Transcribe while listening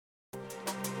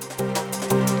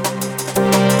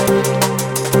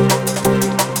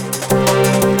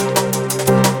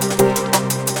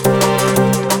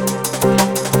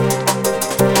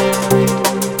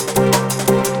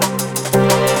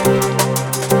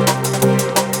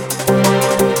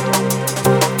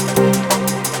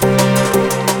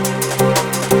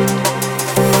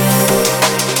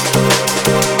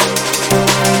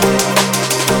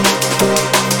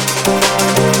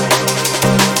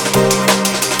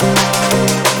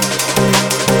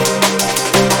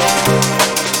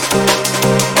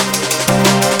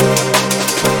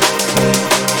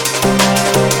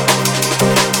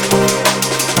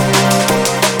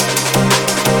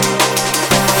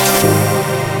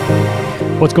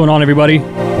What's going on, everybody?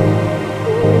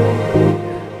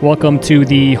 Welcome to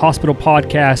the Hospital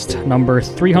Podcast number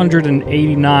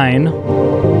 389. I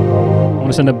want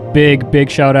to send a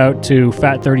big shout out to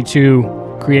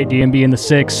Fat32, Create DMB and the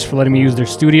Six for letting me use their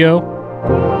studio.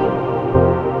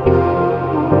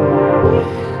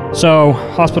 So,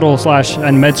 hospital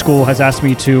and med school has asked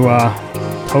me to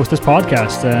host this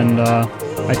podcast, and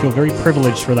I feel very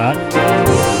privileged for that.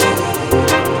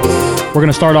 We're going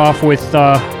to start off with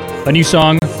a new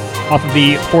song off of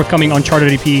the forthcoming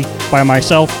Uncharted EP by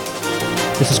myself.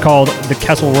 This is called The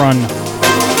Kessel Run.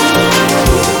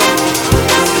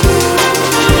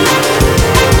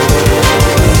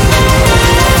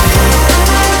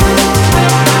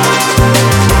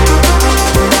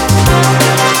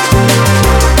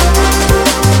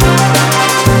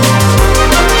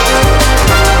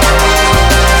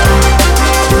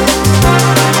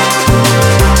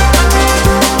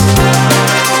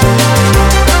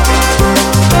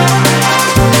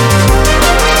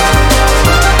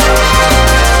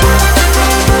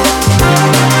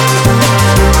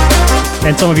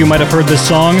 And some of you might have heard this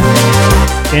song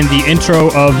in the intro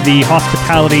of the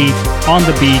Hospitality on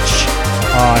the Beach.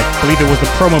 I believe it was the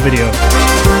promo video.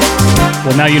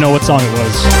 Well, now you know what song it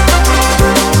was.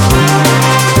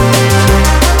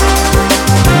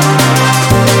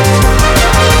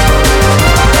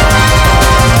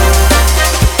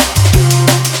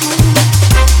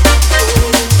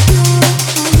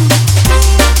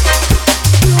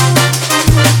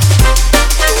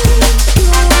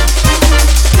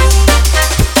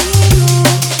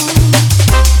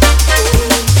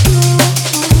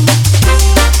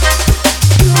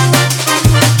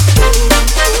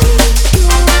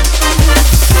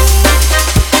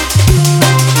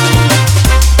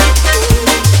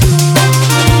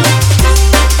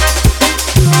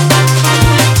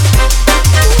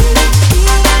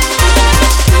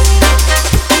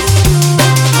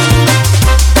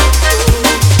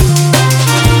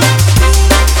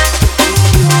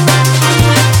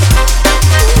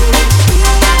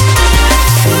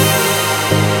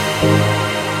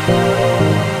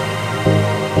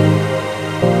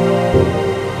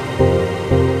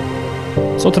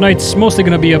 So tonight's mostly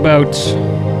going to be about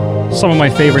some of my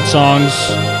favorite songs,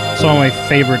 some of my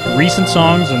favorite recent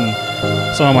songs, and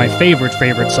some of my favorite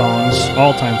songs,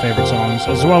 all-time favorite songs,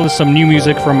 as well as some new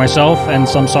music from myself and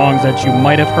some songs that you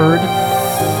might have heard.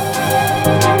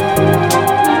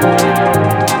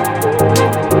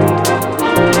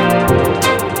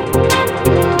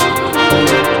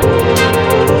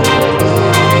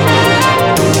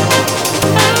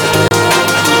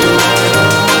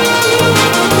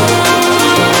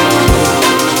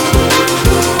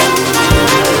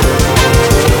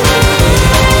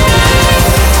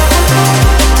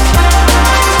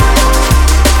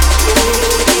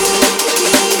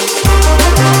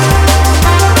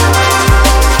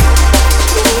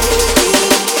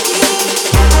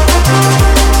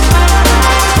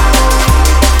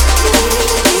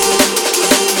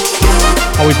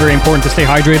 Always very important to stay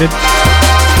hydrated,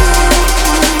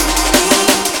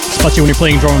 especially when you're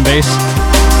playing drum and bass.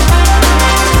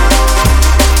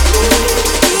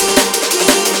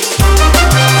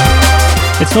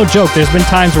 It's no joke, there's been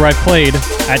times where I've played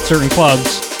at certain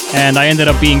clubs and I ended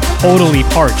up being totally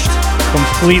parched,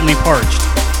 completely parched,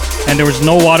 and there was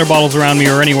no water bottles around me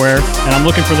or anywhere, and I'm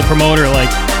looking for the promoter like,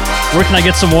 where can I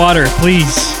get some water?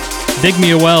 Please, dig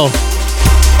me a well.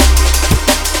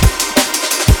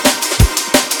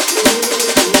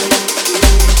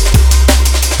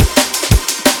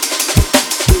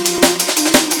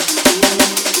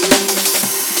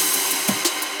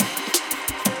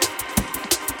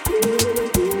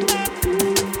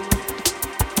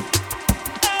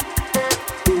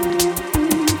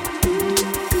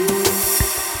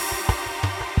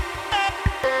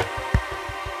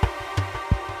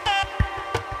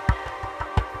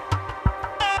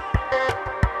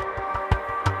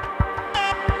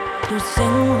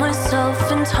 Losing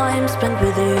myself in time spent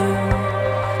with you,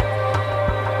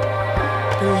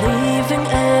 believing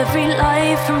every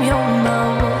lie from your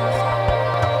mouth,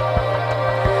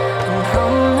 and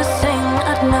promising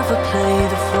I'd never play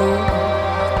the fool.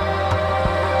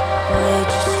 I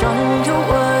just strung your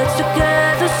words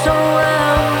together so well.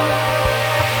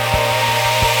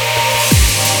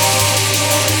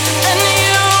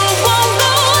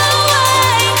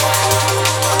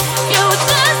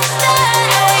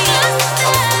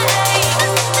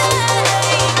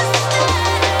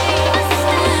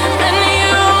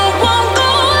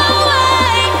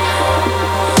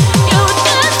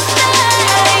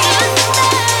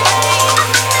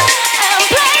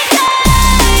 Play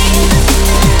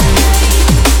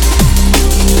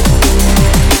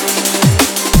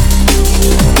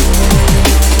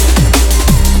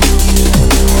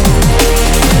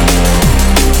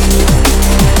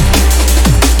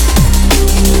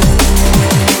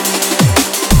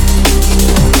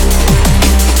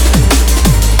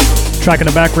Track in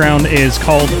the background is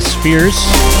called Spheres,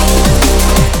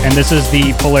 and this is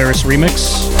the Polaris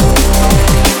remix.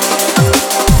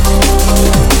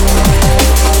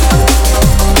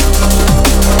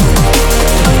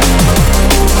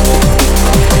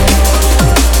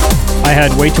 I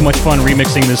had way too much fun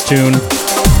remixing this tune.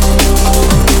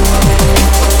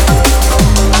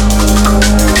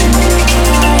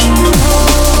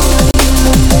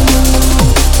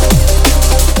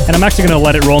 And I'm actually going to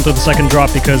let it roll into the second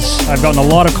drop because I've gotten a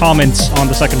lot of comments on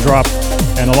the second drop,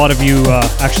 and a lot of you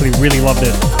actually really loved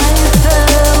it.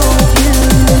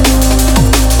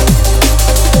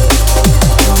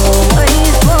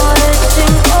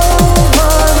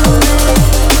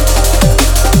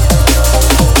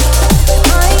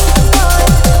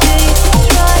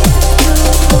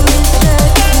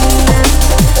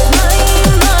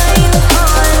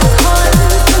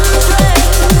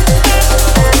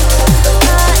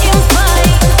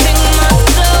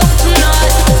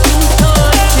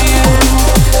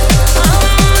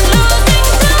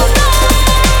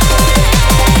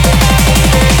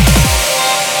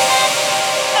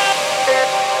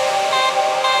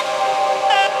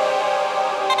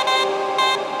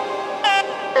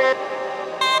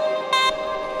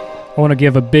 I want to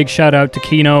give a big shout out to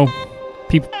Kino,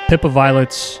 Pippa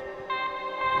Violets,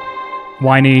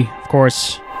 Whiny, of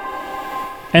course,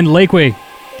 and Lakeway,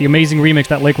 the amazing remix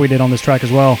that Lakeway did on this track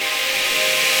as well.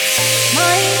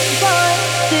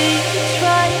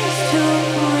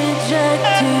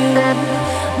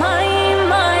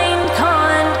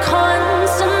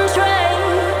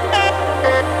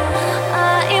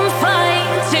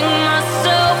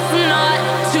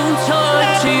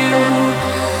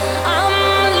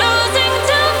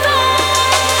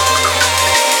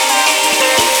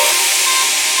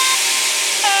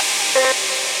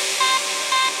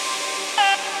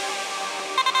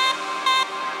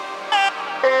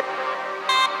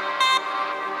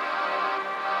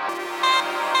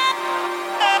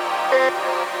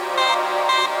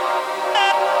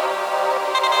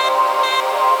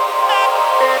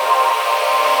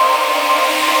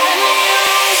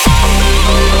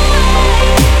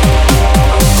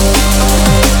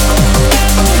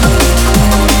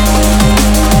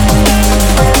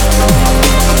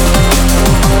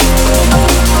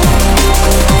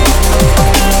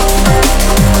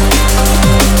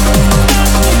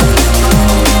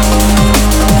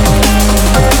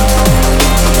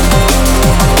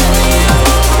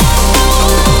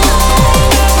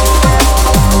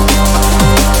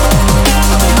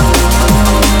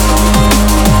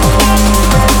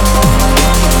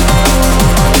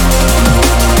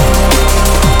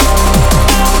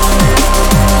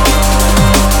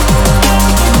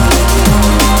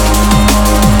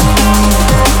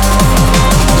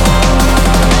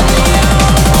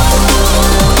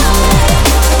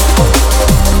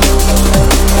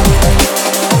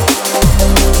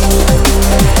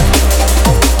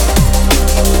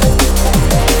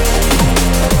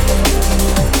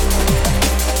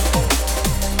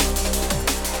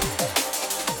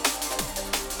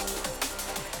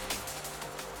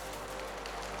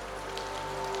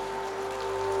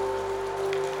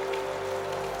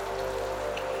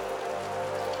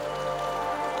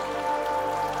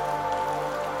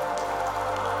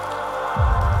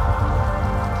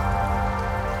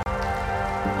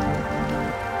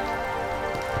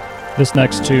 This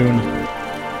next tune,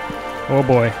 oh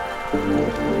boy.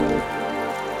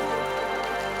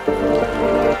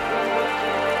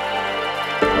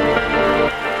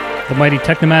 The mighty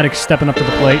Technomatics stepping up to the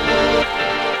plate.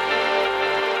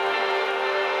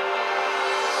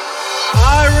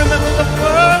 I remember the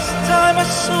first time I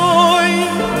saw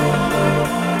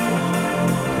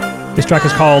you. This track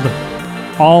is called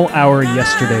All Our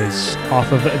Yesterdays,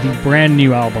 off of the brand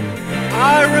new album.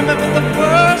 I remember the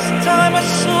first time I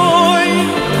saw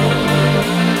you.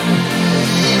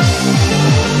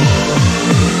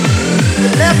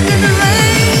 Left in the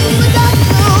rain without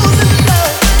clothes and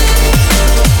love.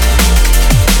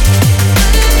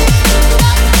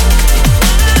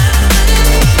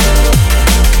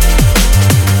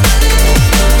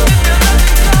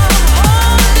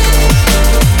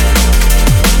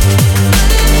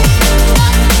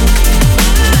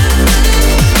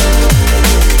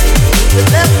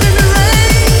 Left in the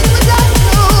rain without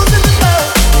clothes and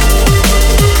love.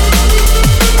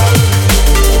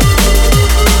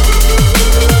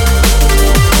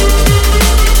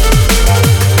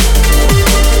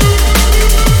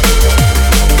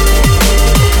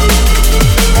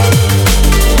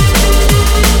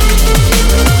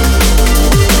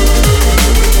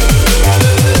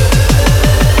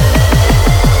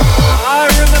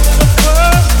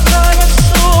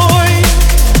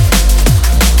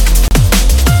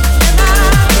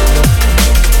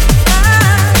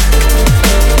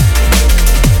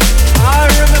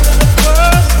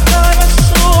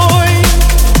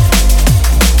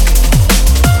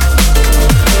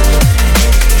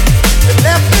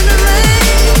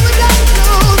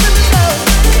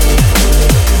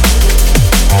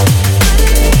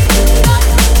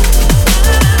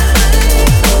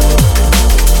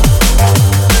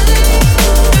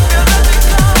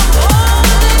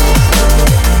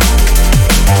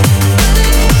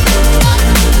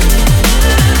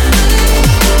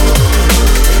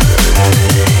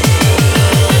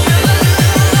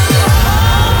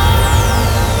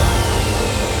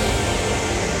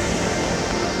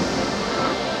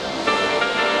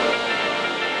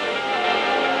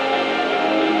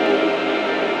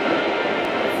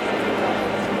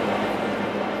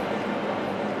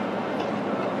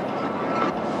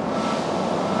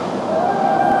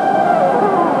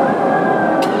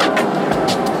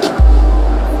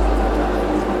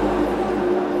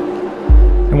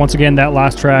 once again, that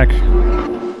last track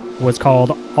was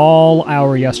called All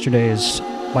Our Yesterdays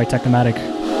by Technomatic.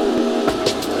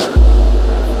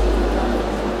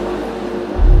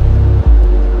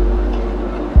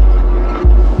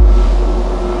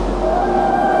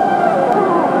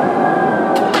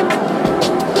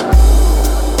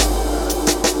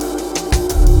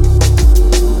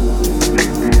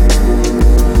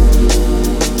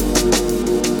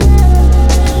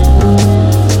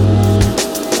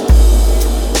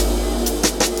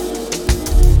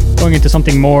 Into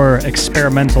something more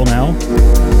experimental now.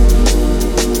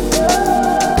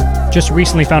 Just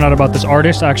recently found out about this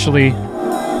artist, actually.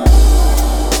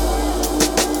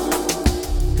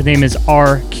 The name is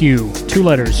RQ, 2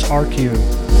 letters, RQ.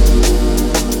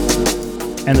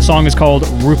 And the song is called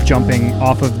Roof Jumping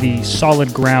off of the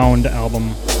Solid Ground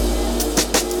album.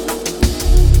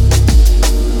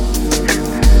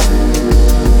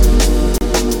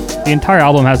 The entire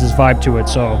album has this vibe to it,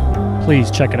 so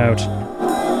please check it out.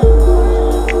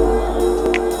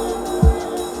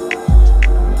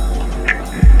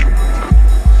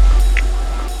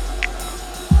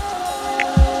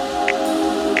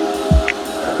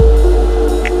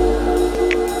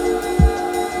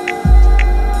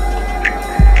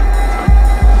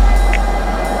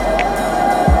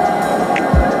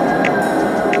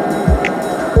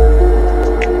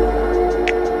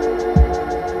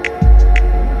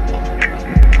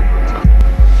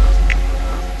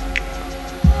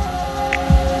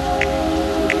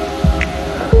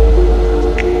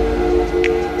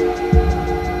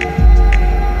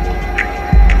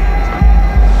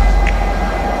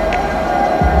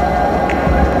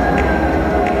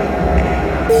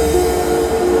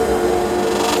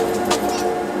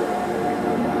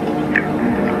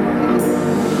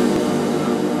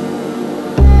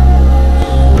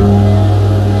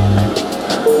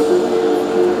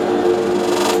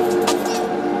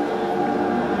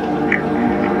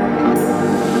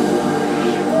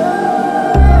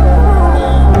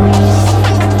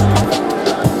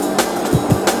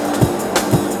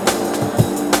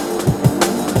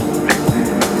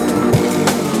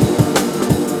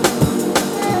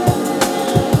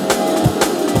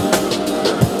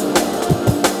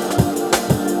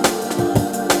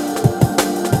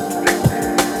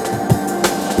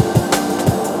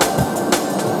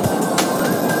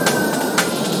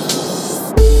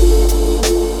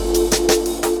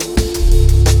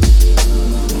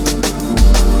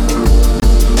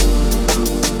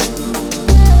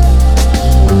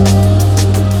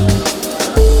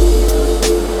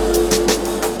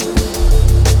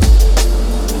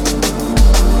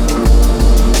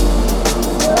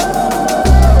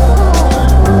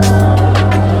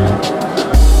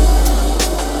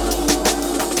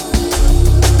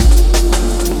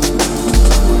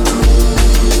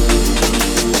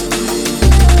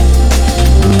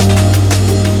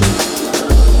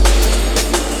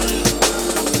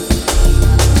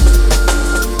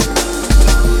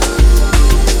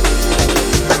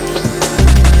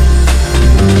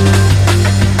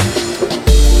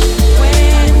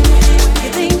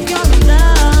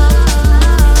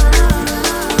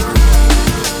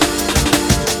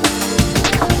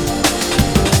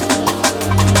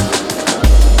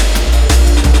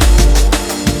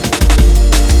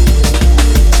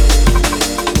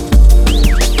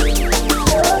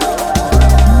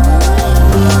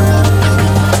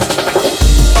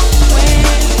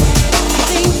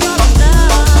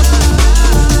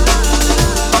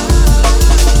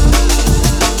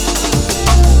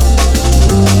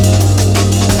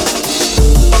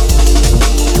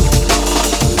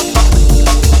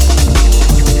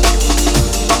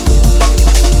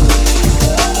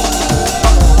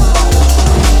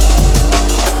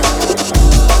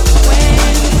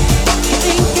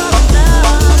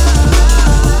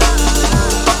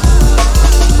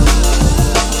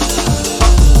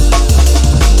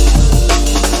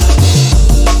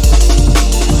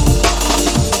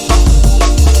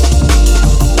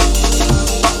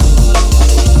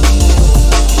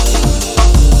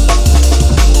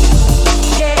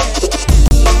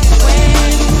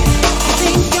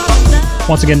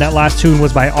 Once again, that last tune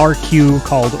was by RQ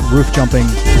called Roof Jumping.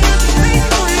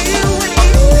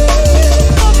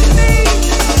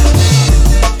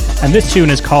 And this tune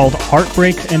is called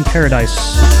Heartbreak in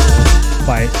Paradise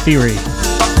by Theory.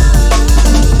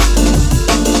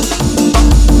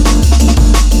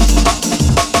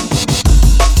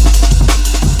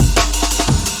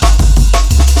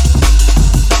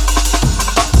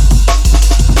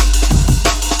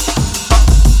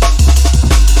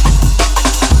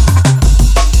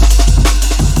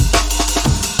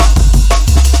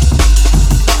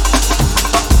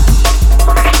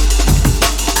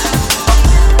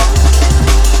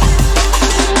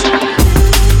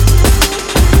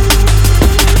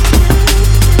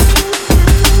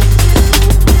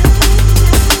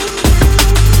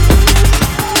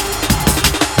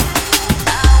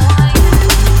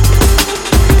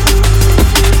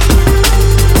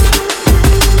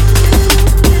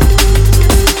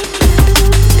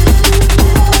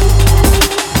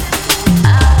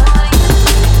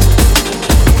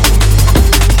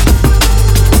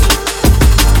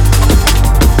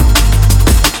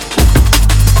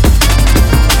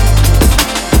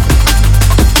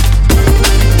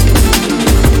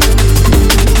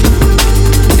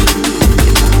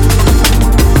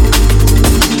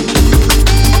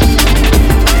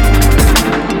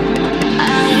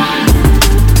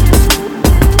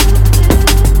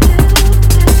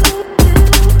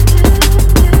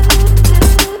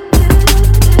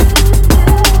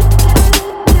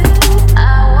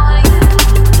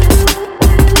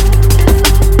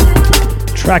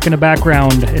 Track in the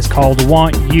background is called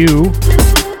Want You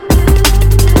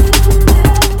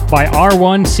by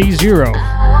R1C0.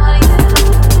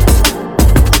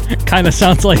 Kind of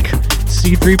sounds like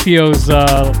C-3PO's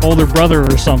older brother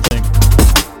or something.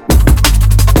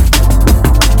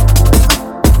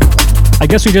 I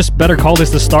guess we just better call this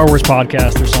the Star Wars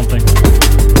podcast or something.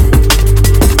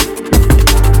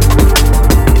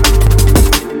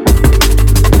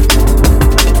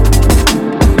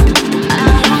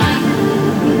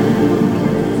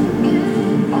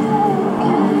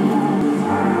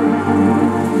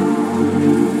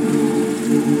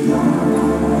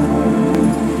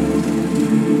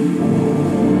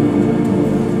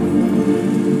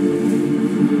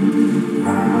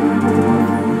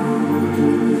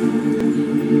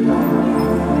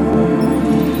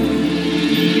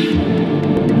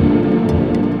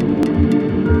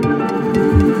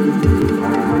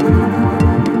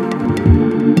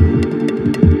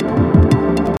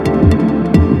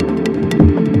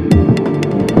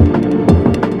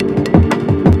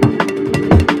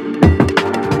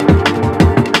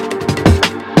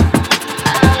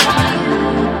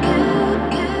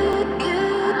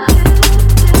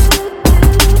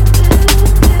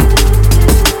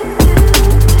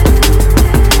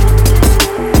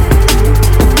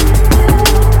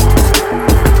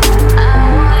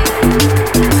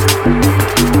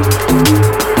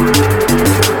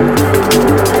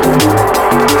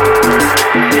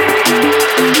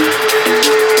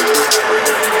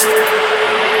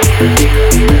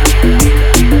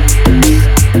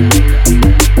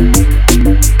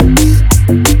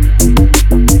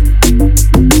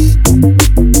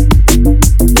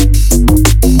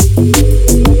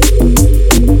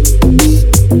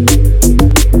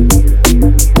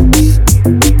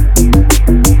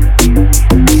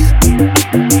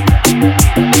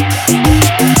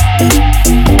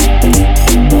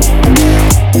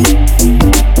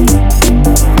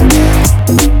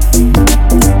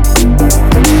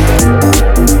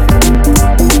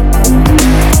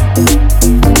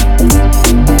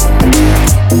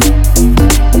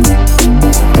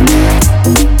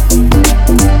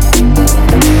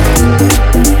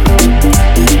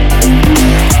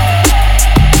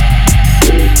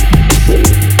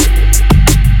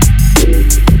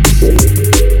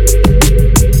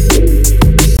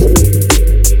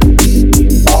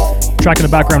 Track in the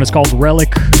background is called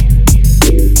Relic.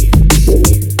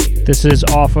 This is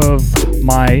off of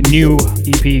my new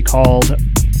EP called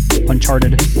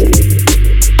Uncharted.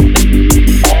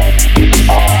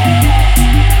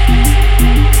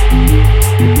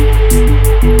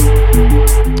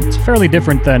 It's fairly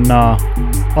different than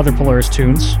other Polaris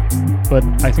tunes, but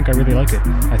I think I really like it.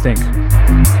 I think.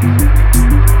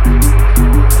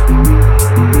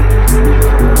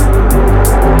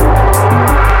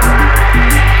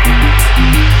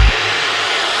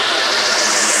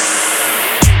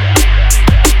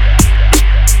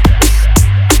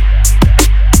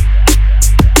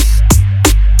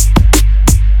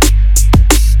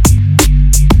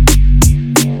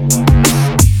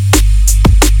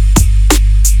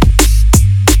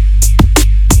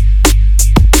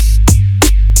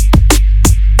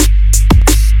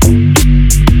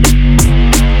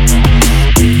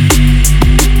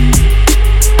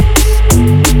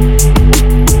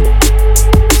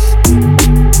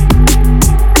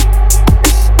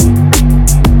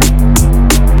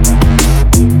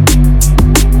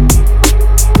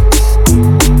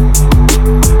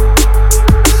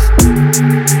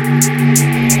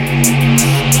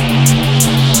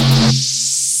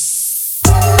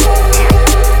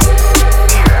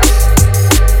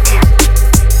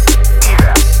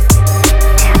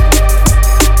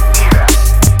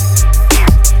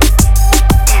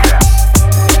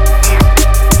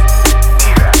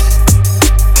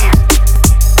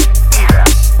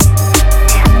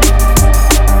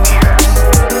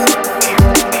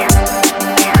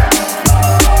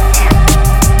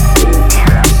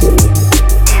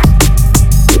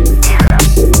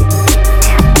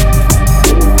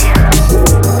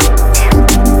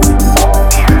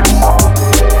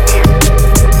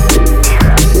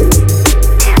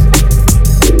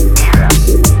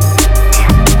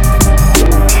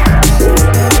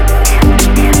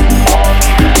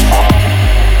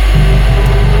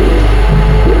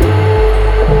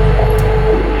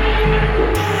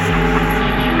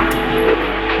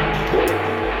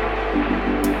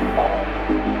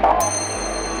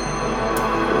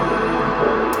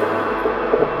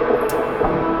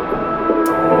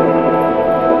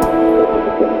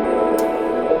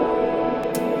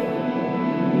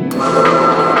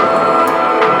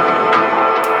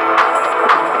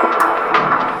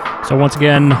 So once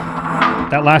again,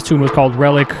 That last tune was called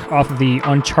Relic off of the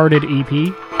Uncharted EP,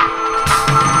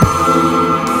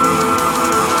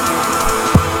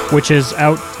 which is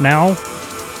out now.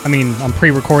 I mean, I'm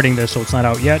pre-recording this, so it's not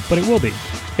out yet, but it will be.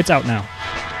 It's out now.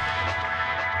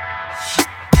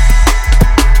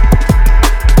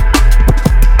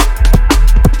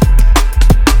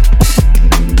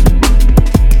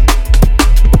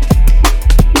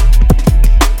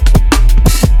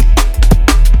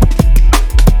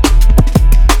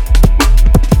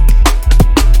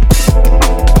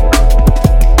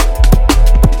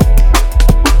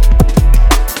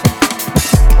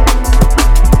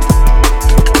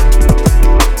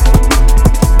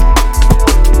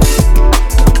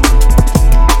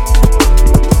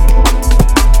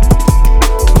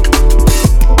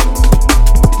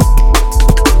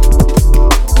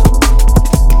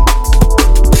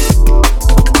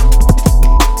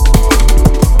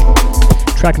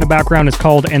 Track in the background is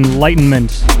called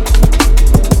Enlightenment,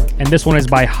 and this one is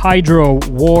by Hydro,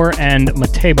 War, and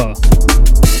Mateba.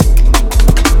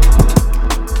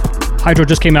 Hydro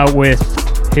just came out with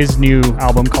his new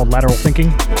album called Lateral Thinking.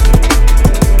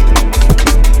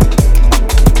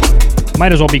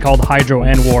 Might as well be called Hydro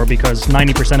and War because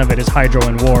 90% of it is Hydro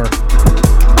and War.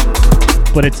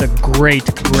 But it's a great,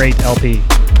 great LP.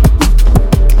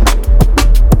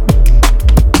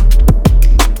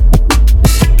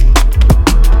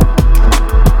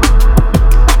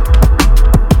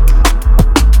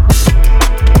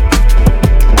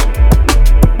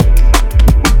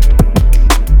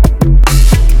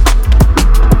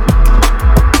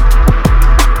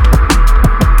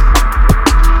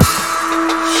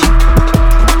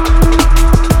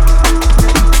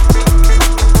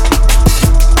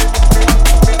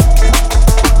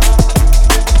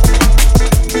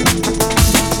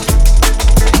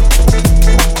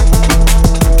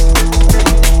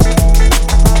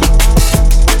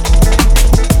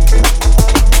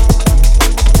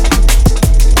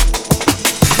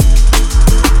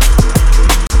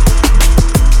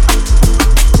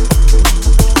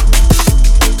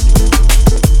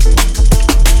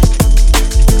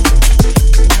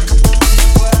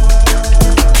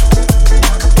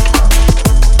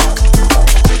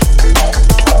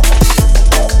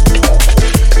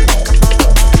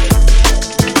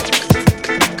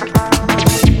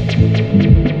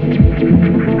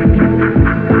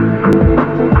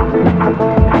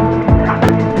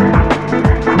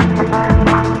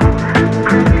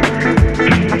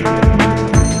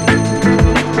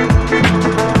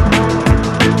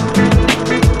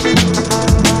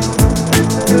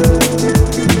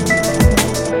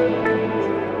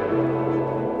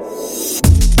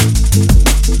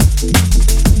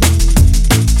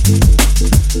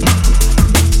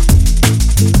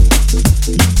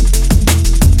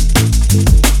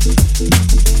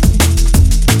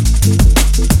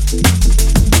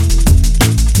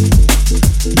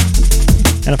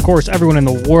 And of course, everyone in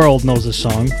the world knows this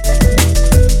song.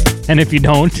 And if you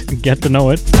don't, get to know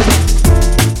it.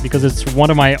 Because it's one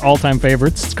of my all-time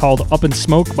favorites. It's called Up in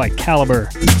Smoke by Caliber.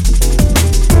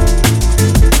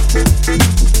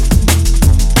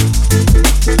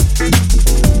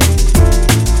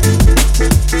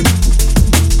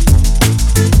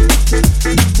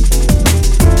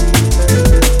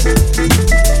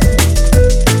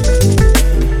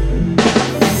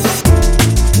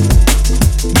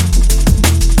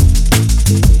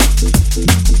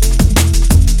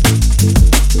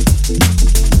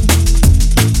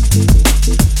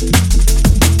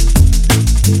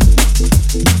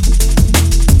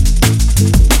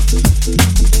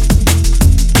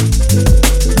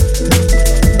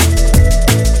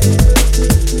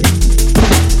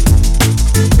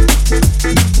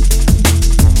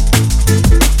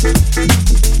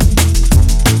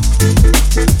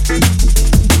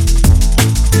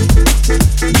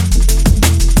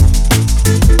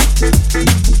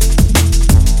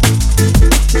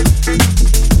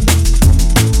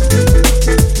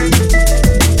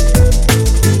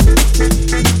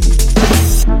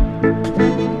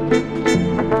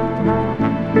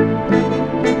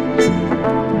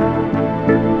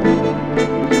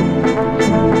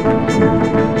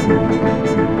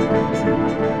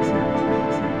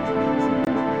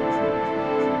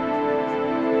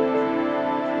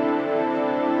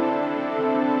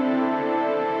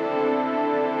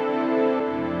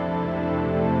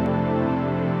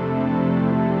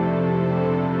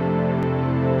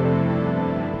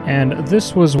 And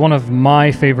this was one of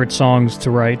my favorite songs to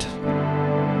write.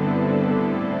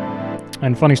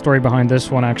 And funny story behind this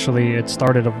one, actually, it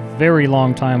started a very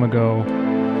long time ago.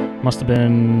 Must have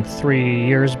been 3.5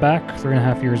 years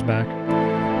back.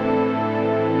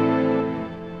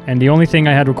 And the only thing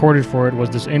I had recorded for it was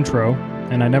this intro,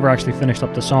 and I never actually finished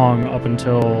up the song up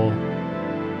until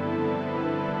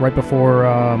right before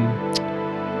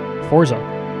Forza.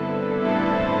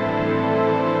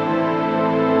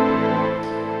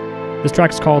 This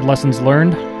track is called Lessons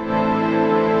Learned.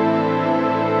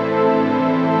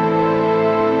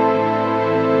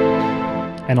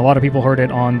 And a lot of people heard it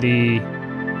on the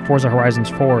Forza Horizons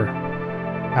 4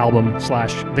 album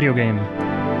 / video game.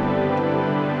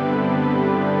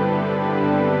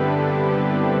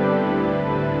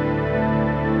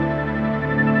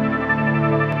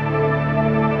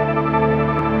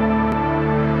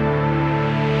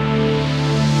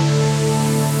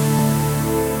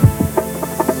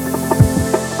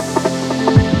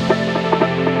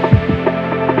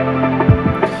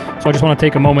 So I just want to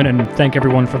take a moment and thank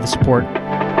everyone for the support,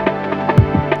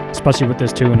 especially with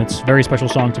this tune. It's a very special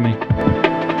song to me.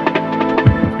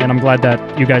 And I'm glad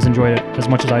that you guys enjoyed it as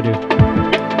much as I do.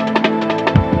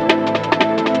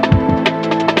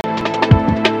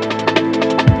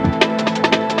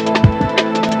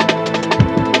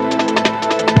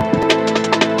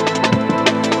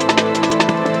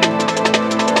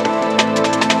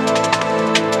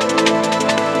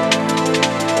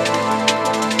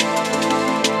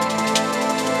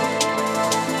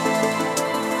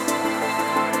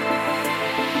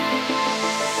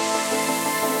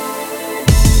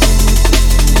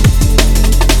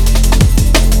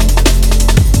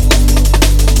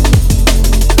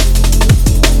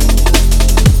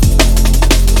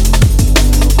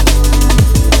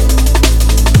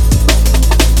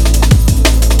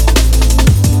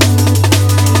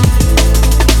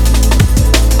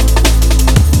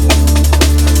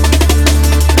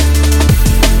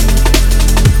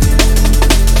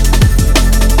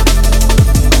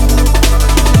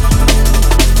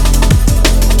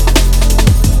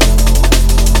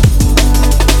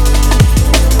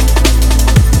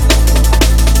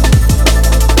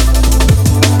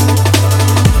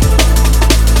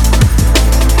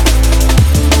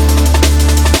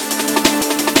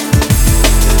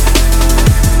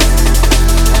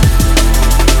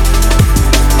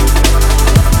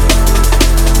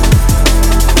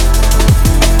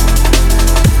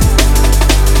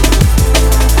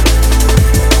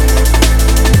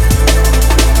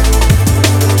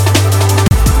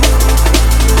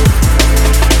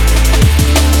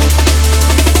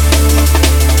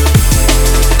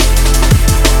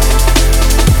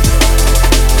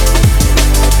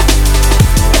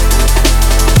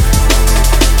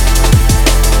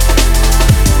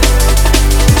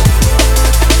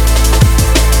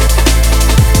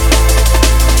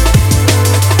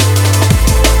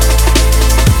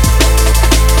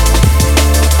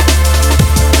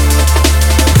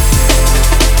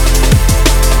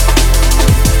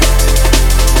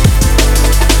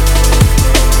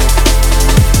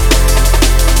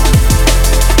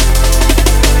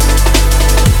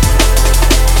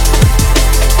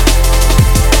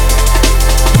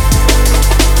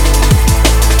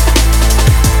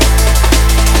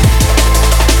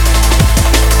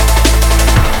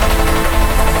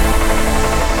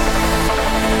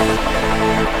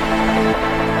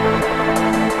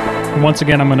 Once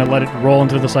again, I'm going to let it roll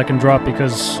into the second drop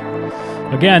because,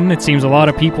 again, it seems a lot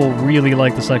of people really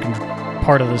like the second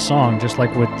part of the song, just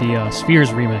like with the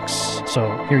Spheres remix.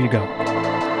 So here you go.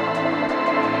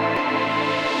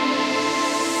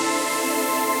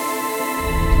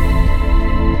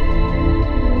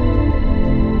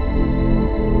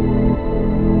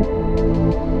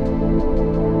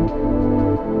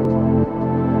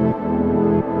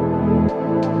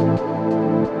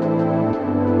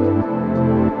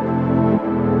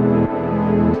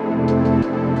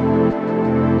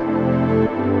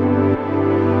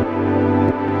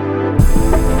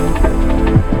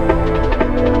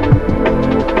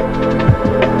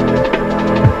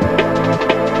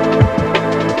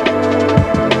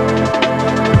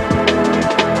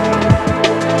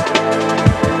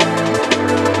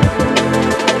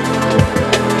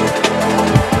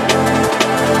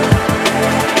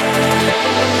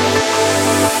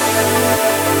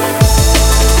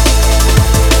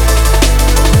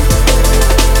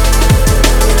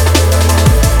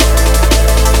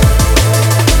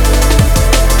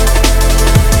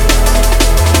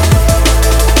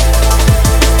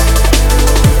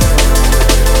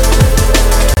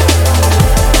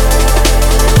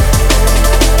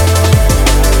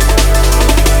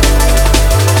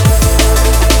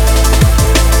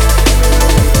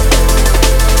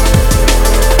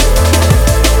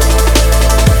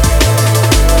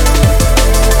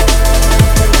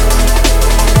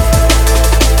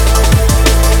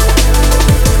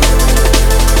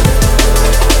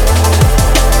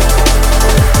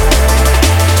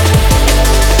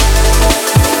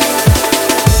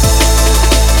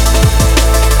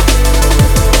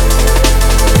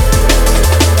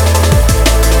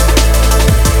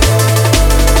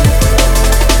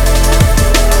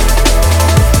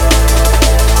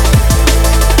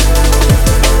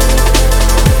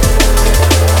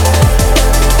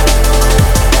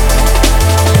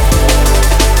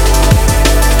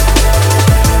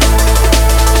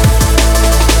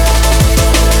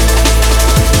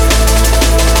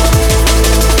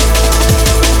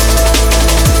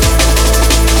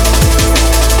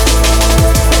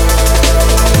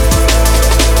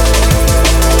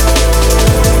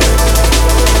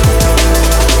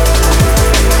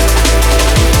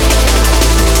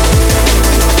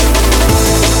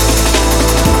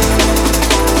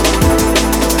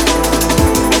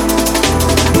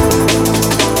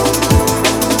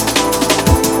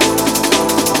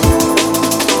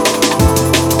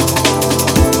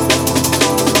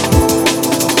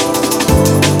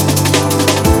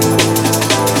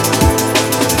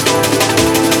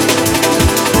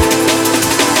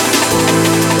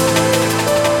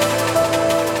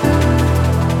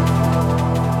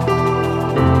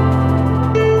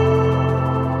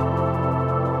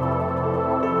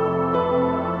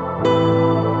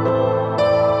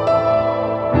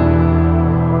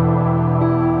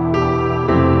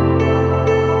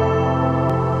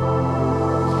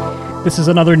 This is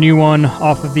another new one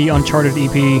off of the Uncharted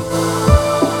EP.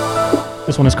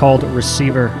 This one is called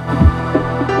Receiver.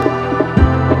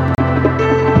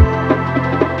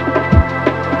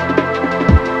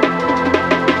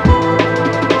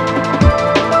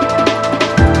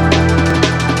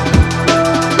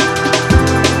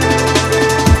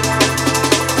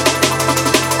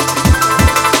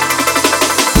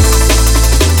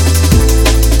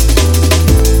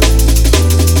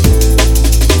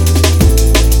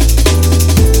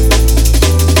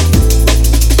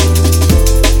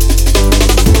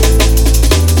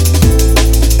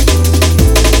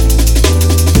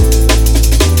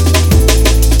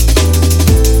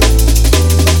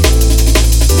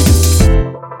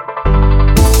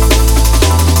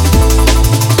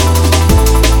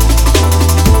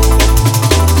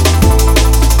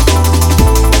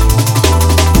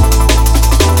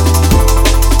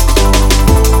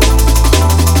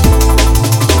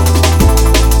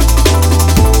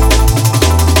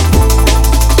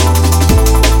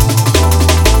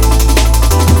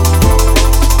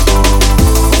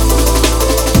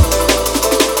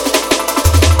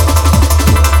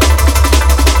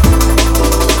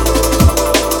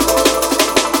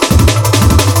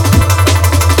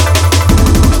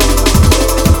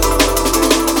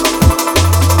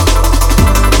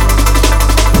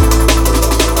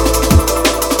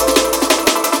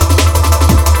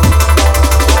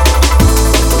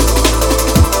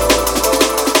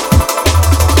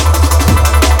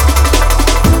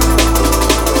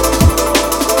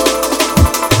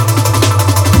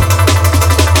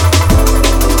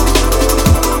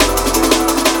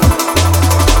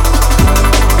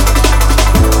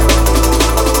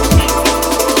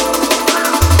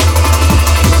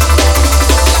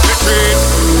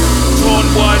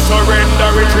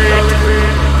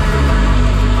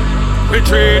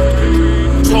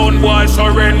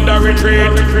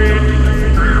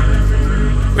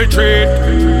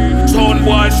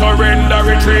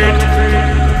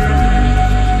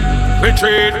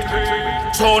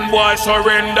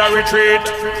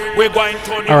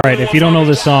 Alright, if you don't know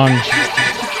this song,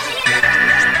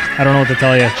 I don't know what to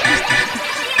tell you.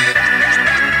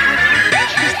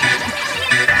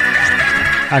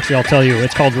 Actually, I'll tell you.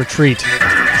 It's called Retreat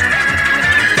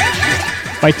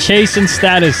by Chase and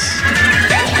Status,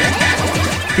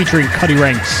 featuring Cuddy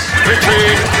Ranks.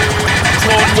 Retreat,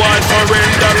 tone wall,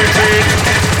 surrender, retreat.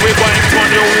 We're going to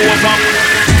turn you over.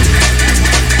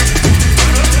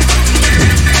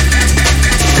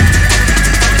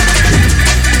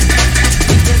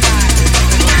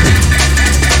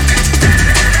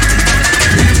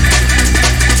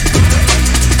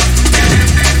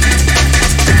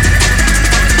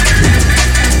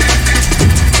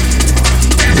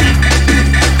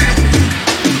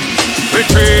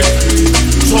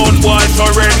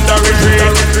 Surrender,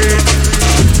 retreat.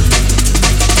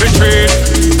 Retreat.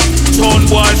 Stone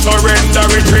wall, surrender,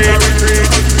 retreat.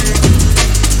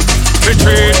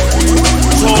 Retreat.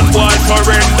 Stone wall,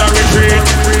 surrender, retreat.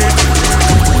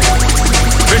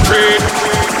 Retreat.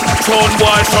 Stone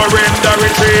wall, surrender,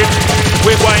 retreat.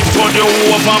 We're going to turn you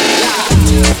over.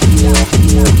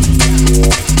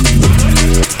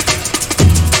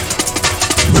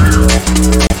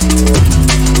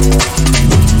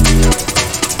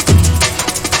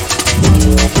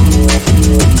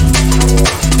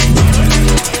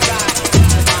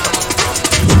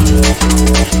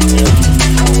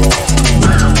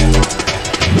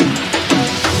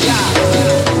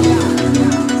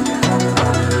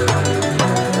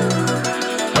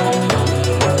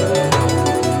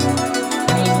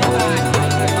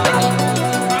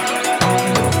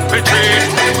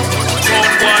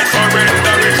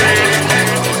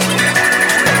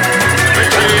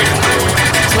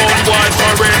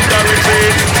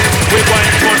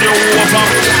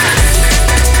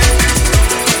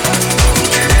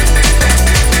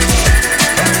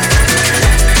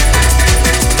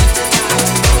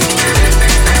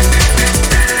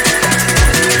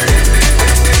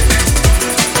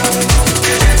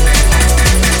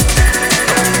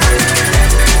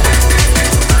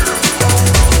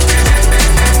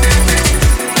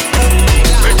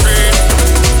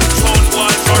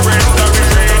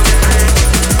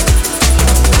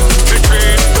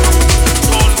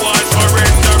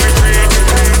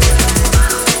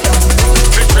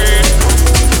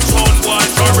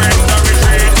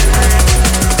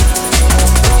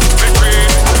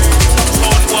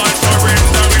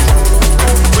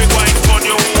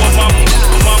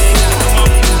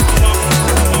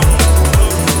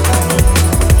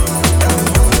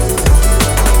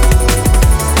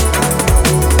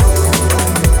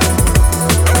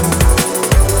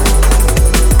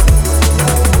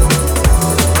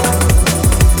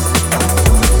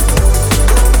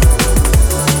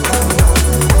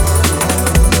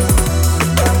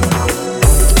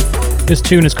 This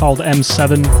tune is called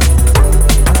M7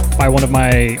 by one of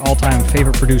my all-time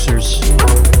favorite producers,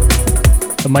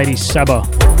 the mighty Seba.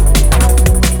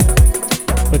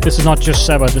 But this is not just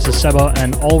Seba, this is Seba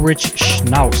and Ulrich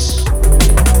Schnaus.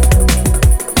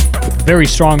 Very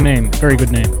strong name, very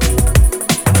good name,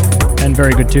 and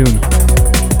very good tune.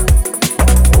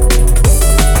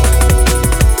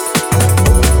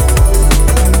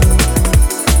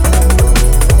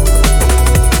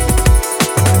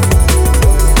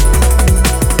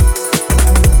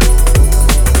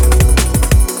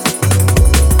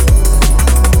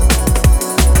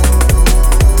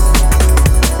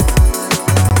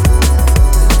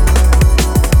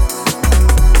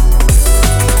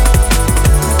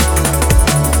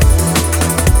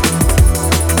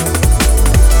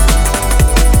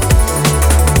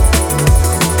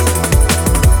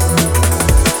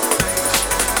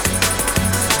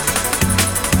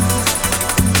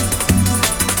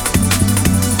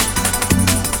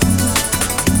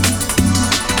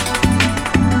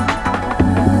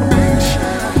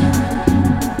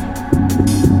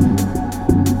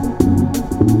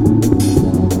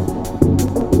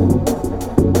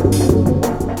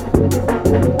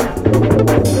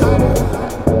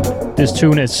 This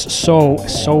tune is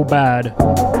so bad.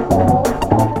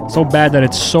 So bad that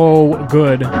it's so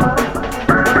good.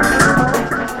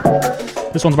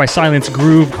 This one's by Silence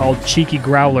Groove called Cheeky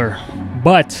Growler.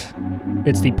 But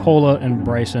it's the Pola and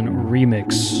Bryson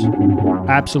remix.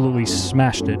 Absolutely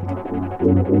smashed it.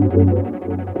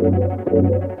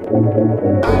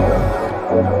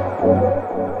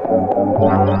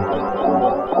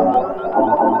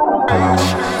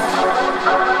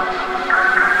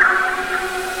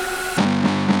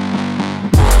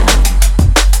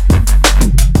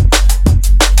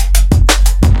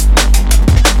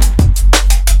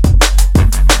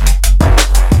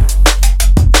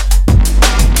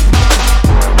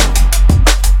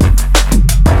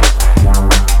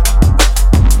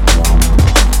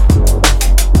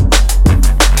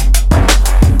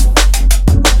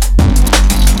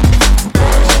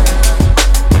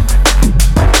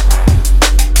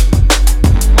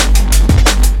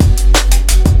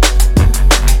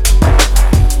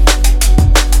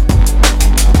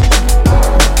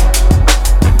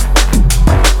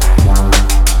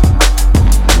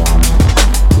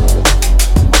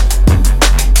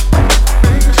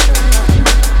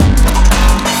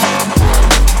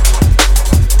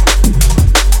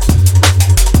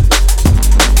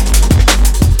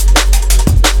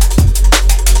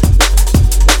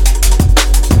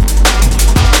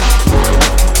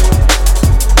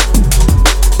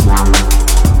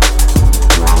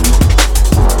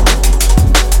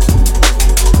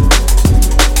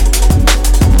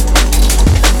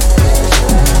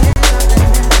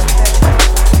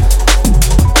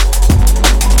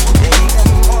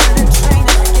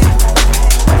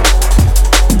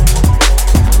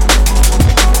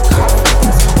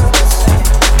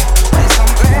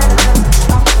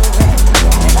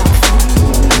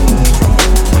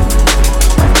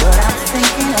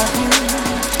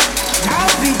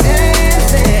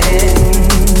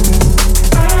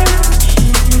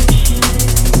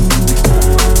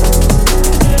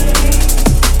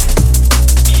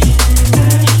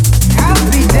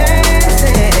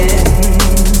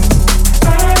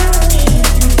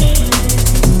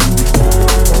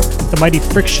 Mighty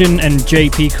Friction and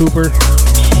JP Cooper.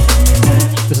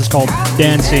 This is called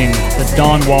Dancing, the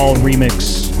Don Wall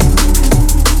remix.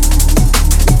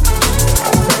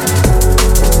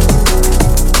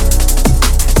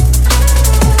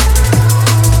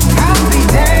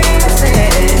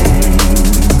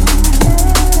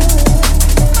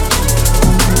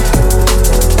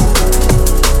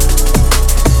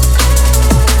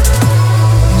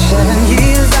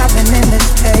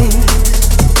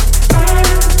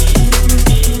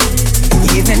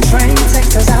 Train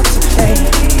takes us out to play.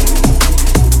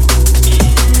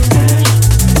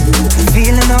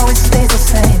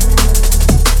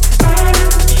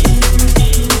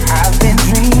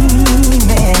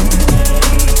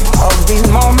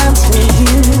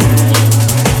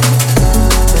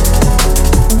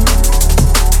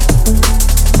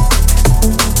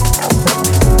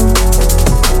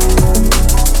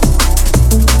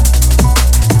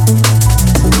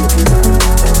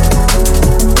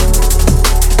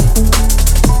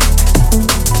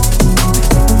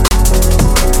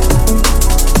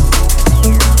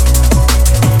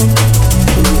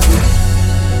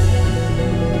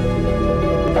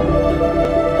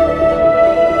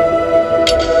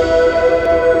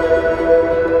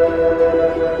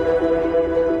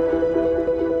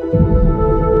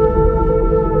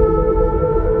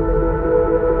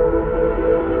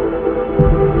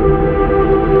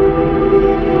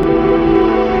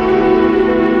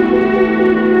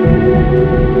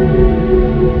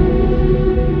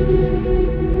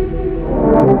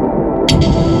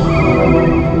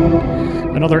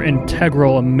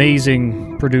 integral,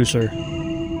 amazing producer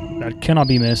that cannot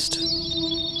be missed.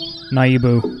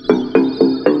 Naibu.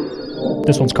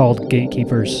 This one's called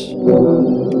Gatekeepers.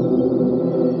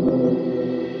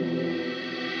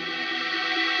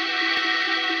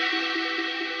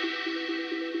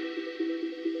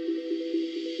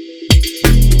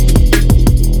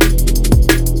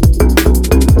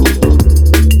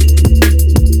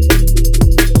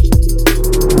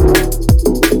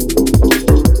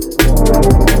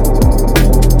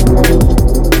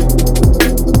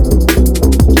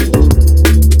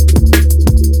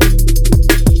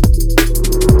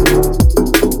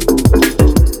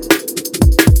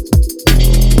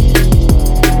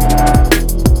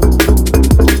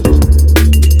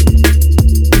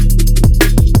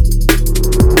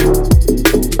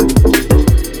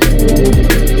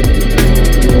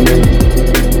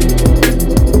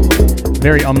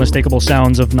 Very unmistakable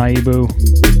sounds of Naibu.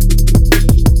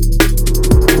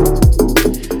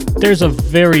 There's a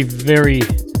very, very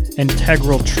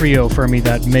integral trio for me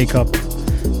that make up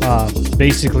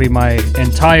basically my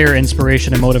entire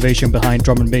inspiration and motivation behind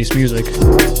drum and bass music.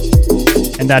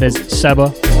 And that is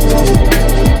Seba,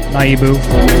 Naibu,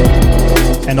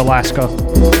 and Alaska.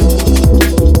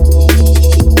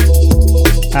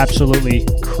 Absolutely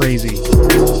crazy.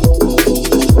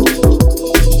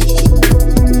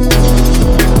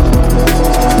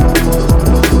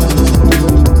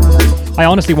 I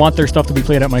honestly want their stuff to be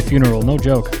played at my funeral, no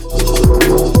joke.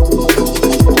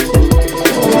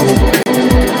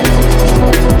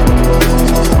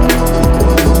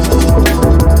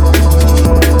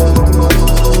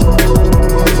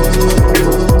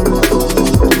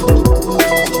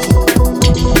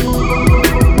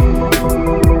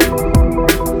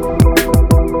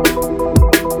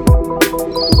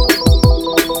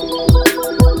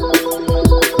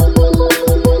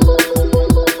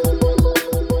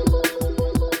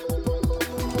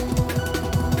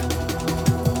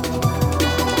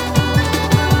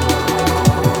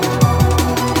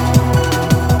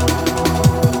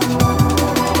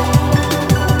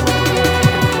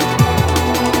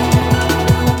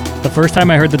 The first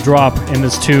time I heard the drop in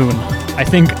this tune, I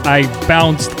think I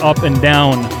bounced up and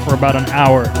down for about an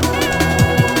hour.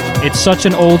 It's such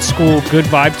an old school good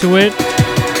vibe to it.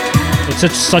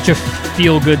 It's such a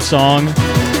feel-good song.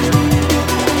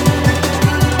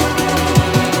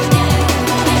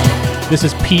 This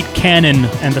is Pete Cannon,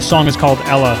 and the song is called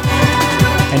Ella.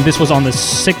 And this was on the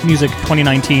Sick Music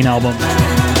 2019 album.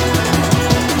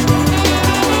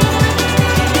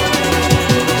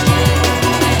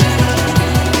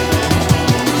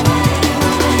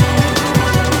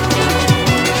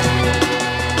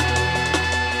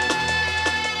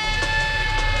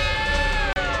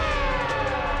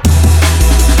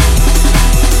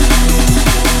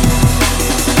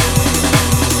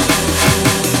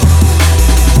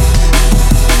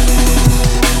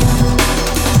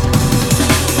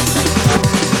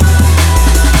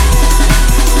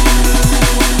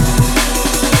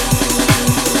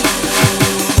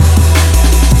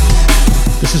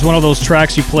 This is one of those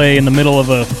tracks you play in the middle of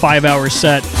a 5-hour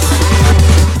set,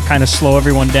 kind of slow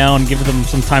everyone down, give them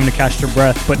some time to catch their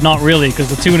breath, but not really, because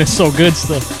the tune is so good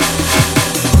still.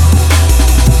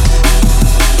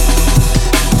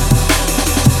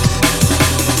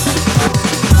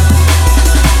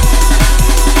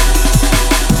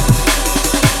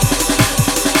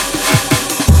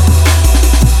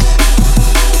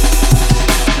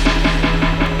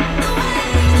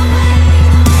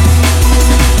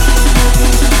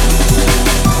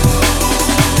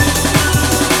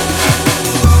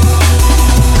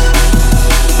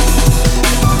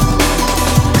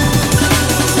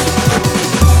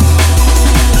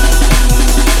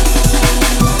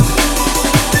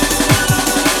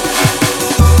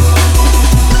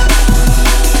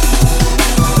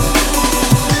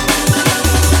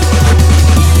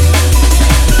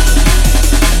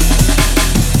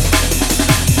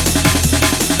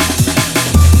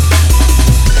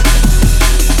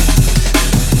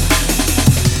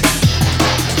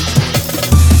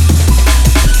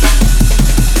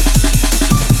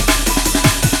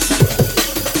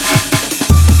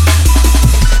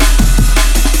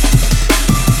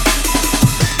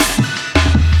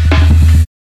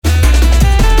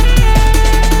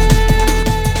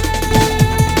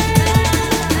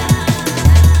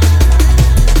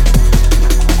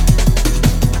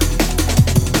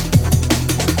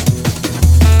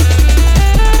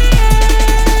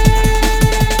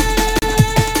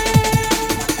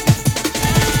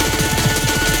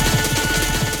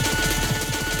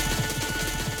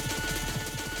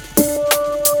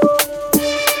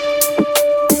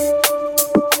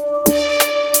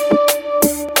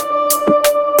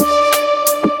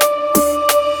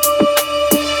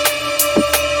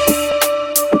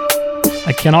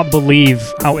 cannot believe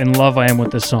how in love I am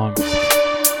with this song.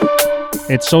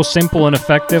 It's so simple and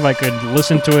effective, I could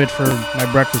listen to it for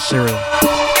my breakfast cereal.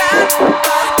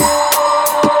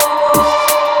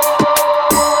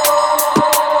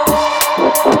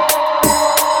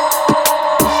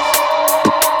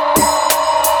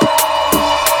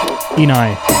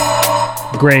 Enei,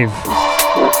 Grave,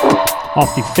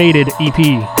 off the Faded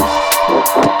EP.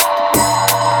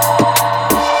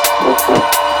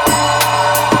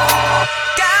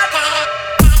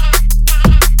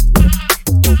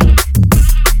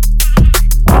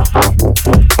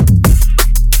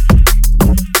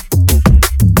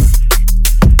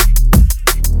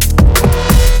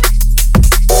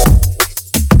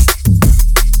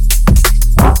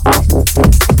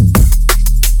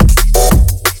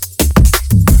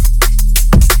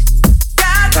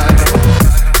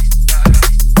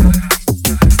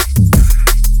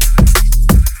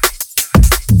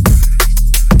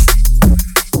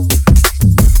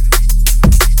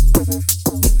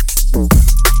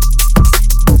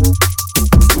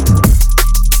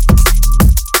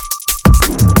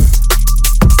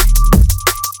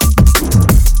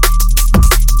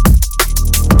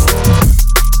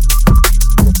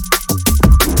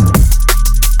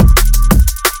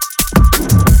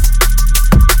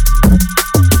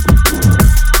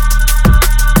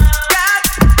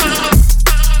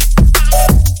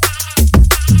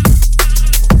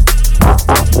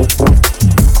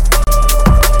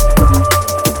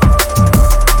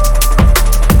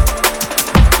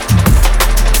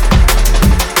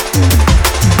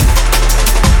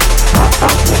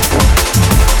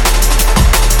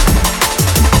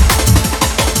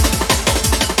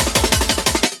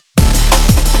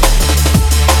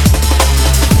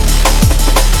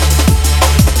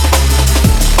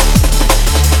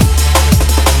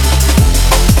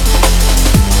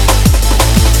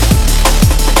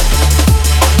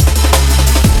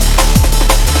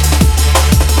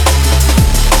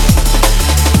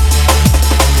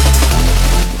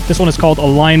 This one is called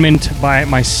Alignment by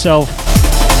myself,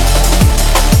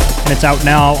 and it's out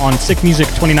now on Sick Music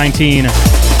 2019.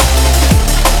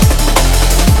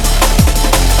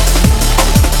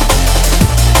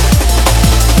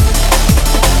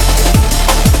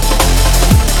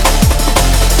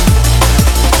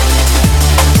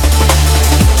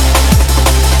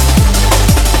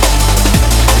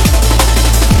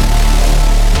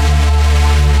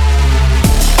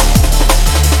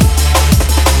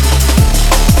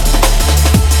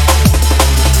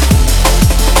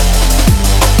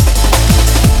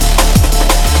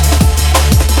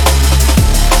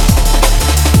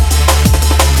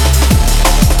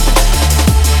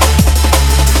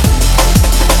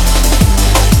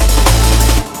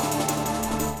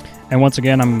 And once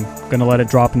again, I'm gonna let it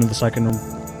drop into the second,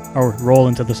 or roll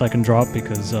into the second drop,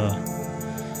 because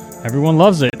everyone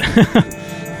loves it.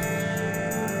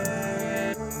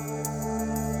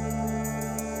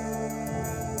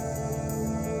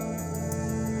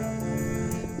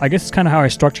 I guess it's kind of how I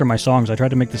structure my songs. I try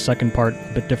to make the second part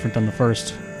a bit different than the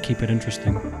first, keep it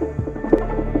interesting.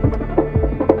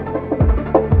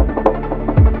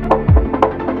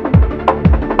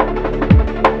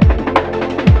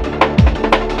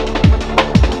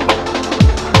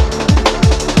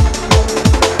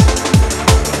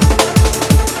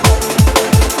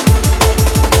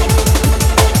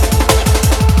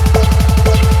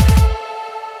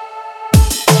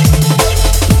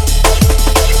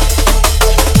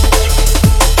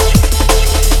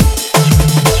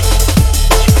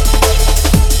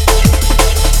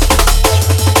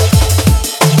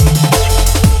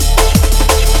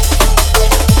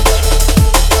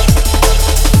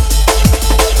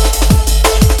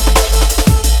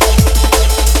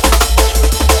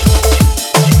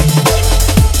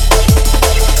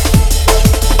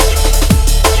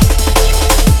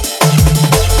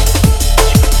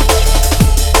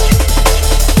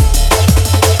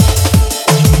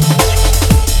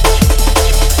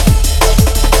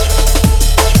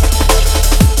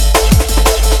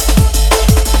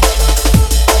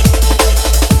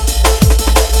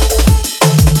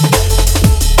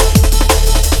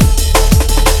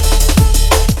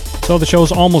 So the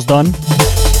show's almost done.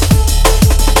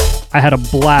 I had a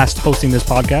blast hosting this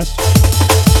podcast.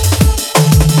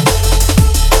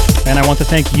 And I want to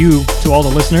thank you, to all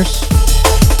the listeners.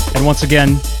 And once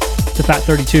again, to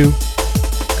Fat32,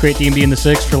 Create D&B in the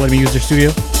Six, for letting me use their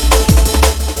studio.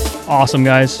 Awesome,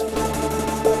 guys.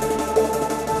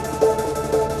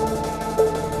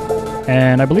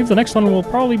 And I believe the next one will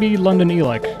probably be London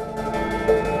Elec.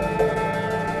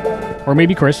 Or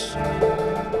maybe Chris.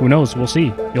 Who knows? We'll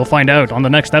see. You'll find out on the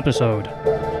next episode.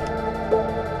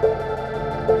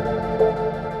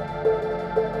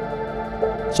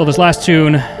 So this last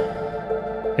tune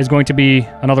is going to be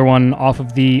another one off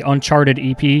of the Uncharted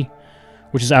EP,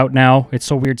 which is out now. It's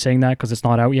so weird saying that because it's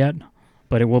not out yet,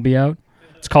 but it will be out.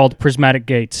 It's called Prismatic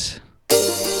Gates.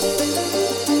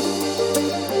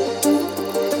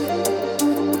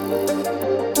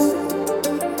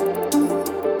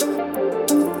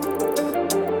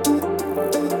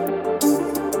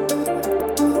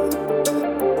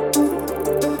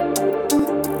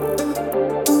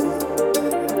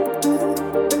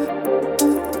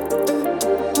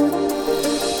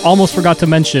 Almost forgot to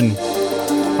mention,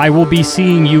 I will be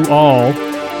seeing you all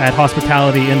at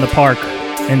Hospitality in the Park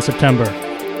in September.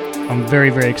 I'm very,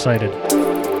 very excited.